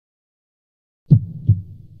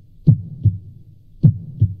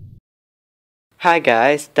Hi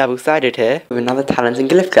guys, Double-Sided here with another talent and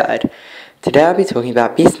glyph guide. Today I'll be talking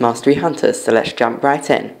about Beast Mastery Hunters, so let's jump right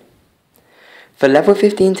in. For level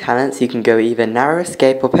 15 talents you can go either Narrow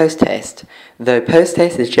Escape or Post Haste, though Post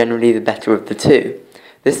Haste is generally the better of the two.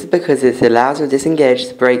 This is because it allows your disengage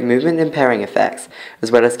to break movement impairing effects,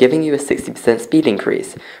 as well as giving you a 60% speed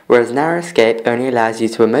increase, whereas Narrow Escape only allows you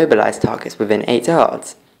to immobilize targets within 8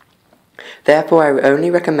 yards. Therefore I only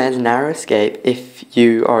recommend Narrow Escape if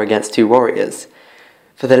you are against 2 warriors.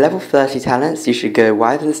 For the level 30 talents you should go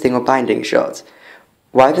Wyvern Sting or Binding Shot.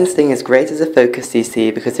 Wyvern Sting is great as a focus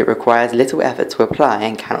CC because it requires little effort to apply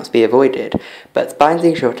and cannot be avoided, but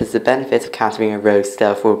Binding Shot has the benefit of countering a rogue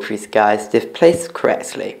stealth or priest guise if placed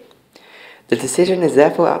correctly. The decision is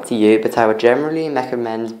therefore up to you, but I would generally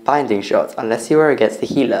recommend Binding Shot unless you are against a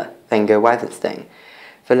healer, then go Wyvern Sting.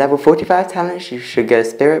 For level 45 talents you should go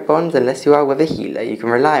Spirit Bond unless you are with a healer you can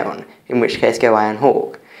rely on, in which case go Iron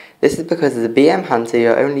Hawk. This is because as a BM hunter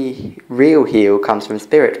your only real heal comes from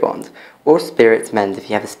Spirit Bond, or Spirit's Mend if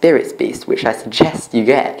you have a Spirit's Beast, which I suggest you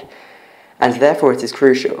get, and therefore it is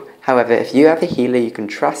crucial. However, if you have a healer you can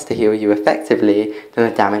trust to heal you effectively, then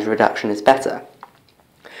the damage reduction is better.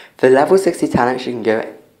 For level 60 talents you can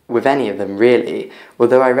go with any of them really,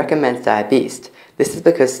 although I recommend Dire Beast. This is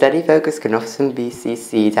because Steady Focus can often be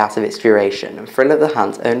CC'd out of its duration, and Thrill of the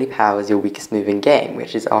Hunt only powers your weakest move in game,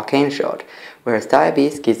 which is Arcane Shot, whereas Dire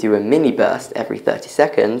Beast gives you a mini burst every 30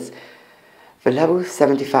 seconds. For level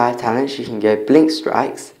 75 talents you can go Blink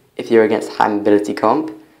Strikes if you're against high mobility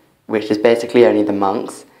comp, which is basically only the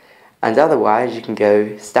monks, and otherwise you can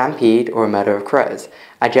go Stampede or a Murder of Crows.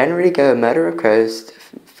 I generally go a Murder of Crows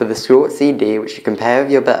for the short CD, which you can pair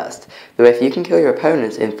with your burst, though if you can kill your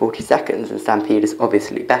opponents in 40 seconds then Stampede is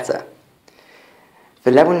obviously better.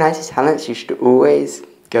 For level 90 talents you should always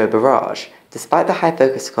go Barrage. Despite the high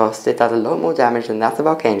focus cost, it does a lot more damage than that of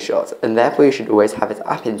Arcane Shot, and therefore you should always have it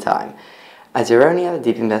up in time, as your only other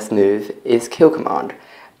deep invest move is Kill Command.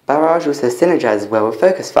 Barrage also synergizes well with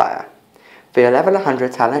Focus Fire. For your level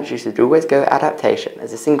 100 talents you should always go Adaptation,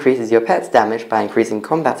 as this increases your pet's damage by increasing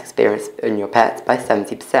combat experience in your pet by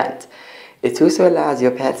 70%. It also allows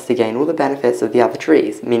your pets to gain all the benefits of the other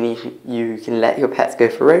trees, meaning you can let your pets go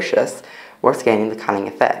ferocious whilst gaining the cunning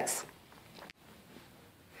effects.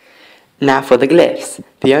 Now for the glyphs.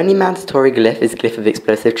 The only mandatory glyph is Glyph of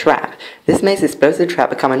Explosive Trap. This makes Explosive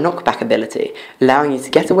Trap become a knockback ability, allowing you to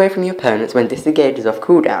get away from your opponents when disengage is off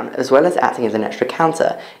cooldown, as well as acting as an extra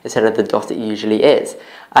counter, instead of the dot it usually is.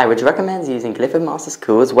 I would recommend using Glyph of Master's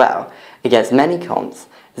Cool as well, against many comps,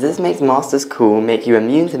 as this makes Master's Cool make you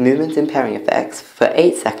immune to movement impairing effects for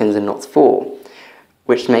 8 seconds and not 4,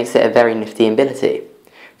 which makes it a very nifty ability.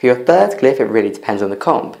 For your third glyph it really depends on the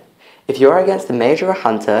comp. If you are against a mage or a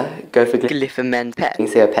hunter, go for Glyph of Mend Pet,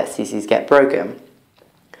 so your pet CCs get broken.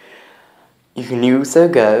 You can also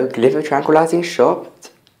go Glyph of Tranquilizing Shot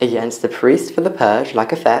against the priest for the purge,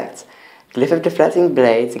 like effect, Glyph of Deflecting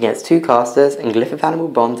Blades against 2 casters, and Glyph of Animal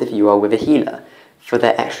Bonds if you are with a healer, for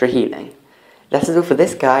their extra healing. That is all for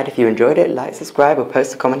this guide. If you enjoyed it, like, subscribe, or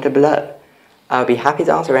post a comment below. I'll be happy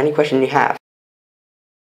to answer any question you have.